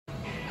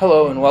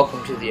Hello and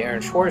welcome to the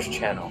Aaron Schwartz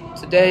channel.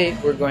 Today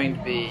we're going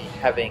to be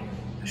having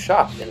a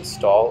shop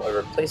install a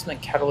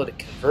replacement catalytic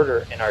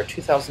converter in our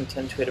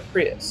 2010 Toyota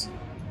Prius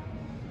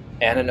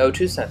and an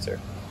O2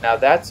 sensor. Now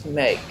that's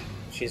Meg.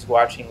 She's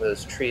watching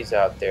those trees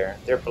out there.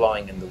 They're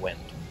blowing in the wind.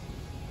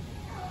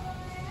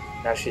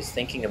 Now she's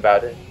thinking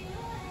about it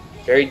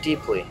very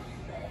deeply.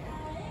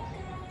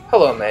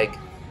 Hello, Meg.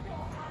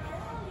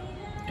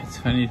 It's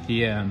funny,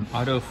 the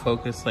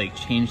autofocus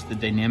changed the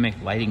dynamic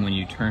lighting when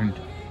you turned.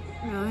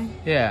 Really?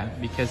 Yeah,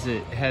 because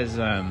it has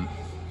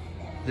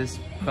this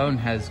phone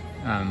has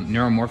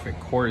neuromorphic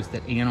cores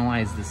that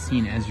analyze the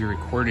scene as you're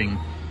recording,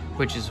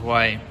 which is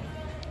why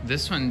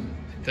this one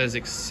does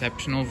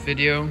exceptional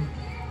video,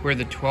 where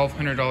the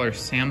 $1,200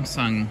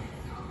 Samsung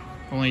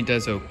only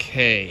does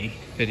okay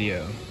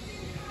video.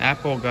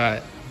 Apple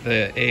got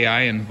the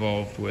AI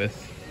involved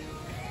with.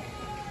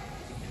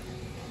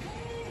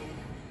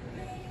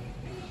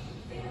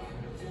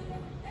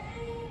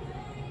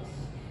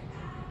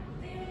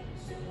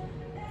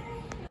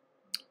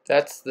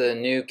 That's the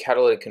new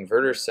catalytic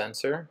converter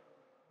sensor.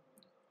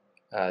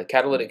 The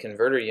catalytic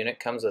converter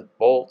unit comes with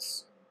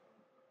bolts.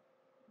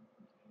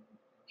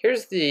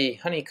 Here's the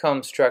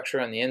honeycomb structure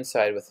on the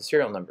inside with the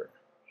serial number.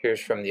 Here's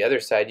from the other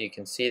side, you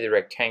can see the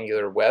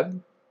rectangular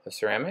web of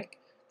ceramic.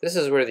 This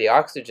is where the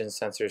oxygen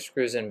sensor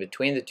screws in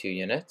between the two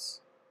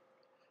units.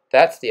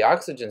 That's the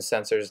oxygen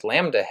sensor's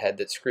lambda head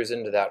that screws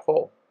into that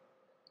hole.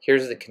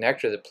 Here's the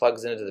connector that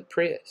plugs into the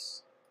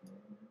Prius.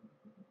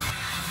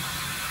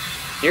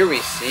 Here we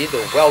see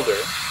the welder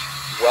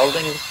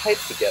welding the pipe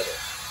together.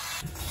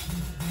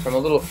 From a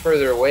little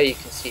further away you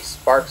can see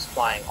sparks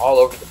flying all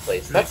over the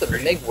place. That's a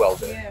MIG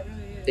welder. Yeah, it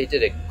really is. They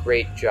did a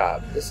great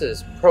job. This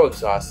is Pro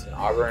Exhaust in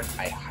Auburn.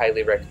 I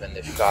highly recommend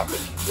this shop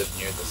if you live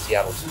near the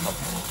Seattle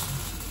company.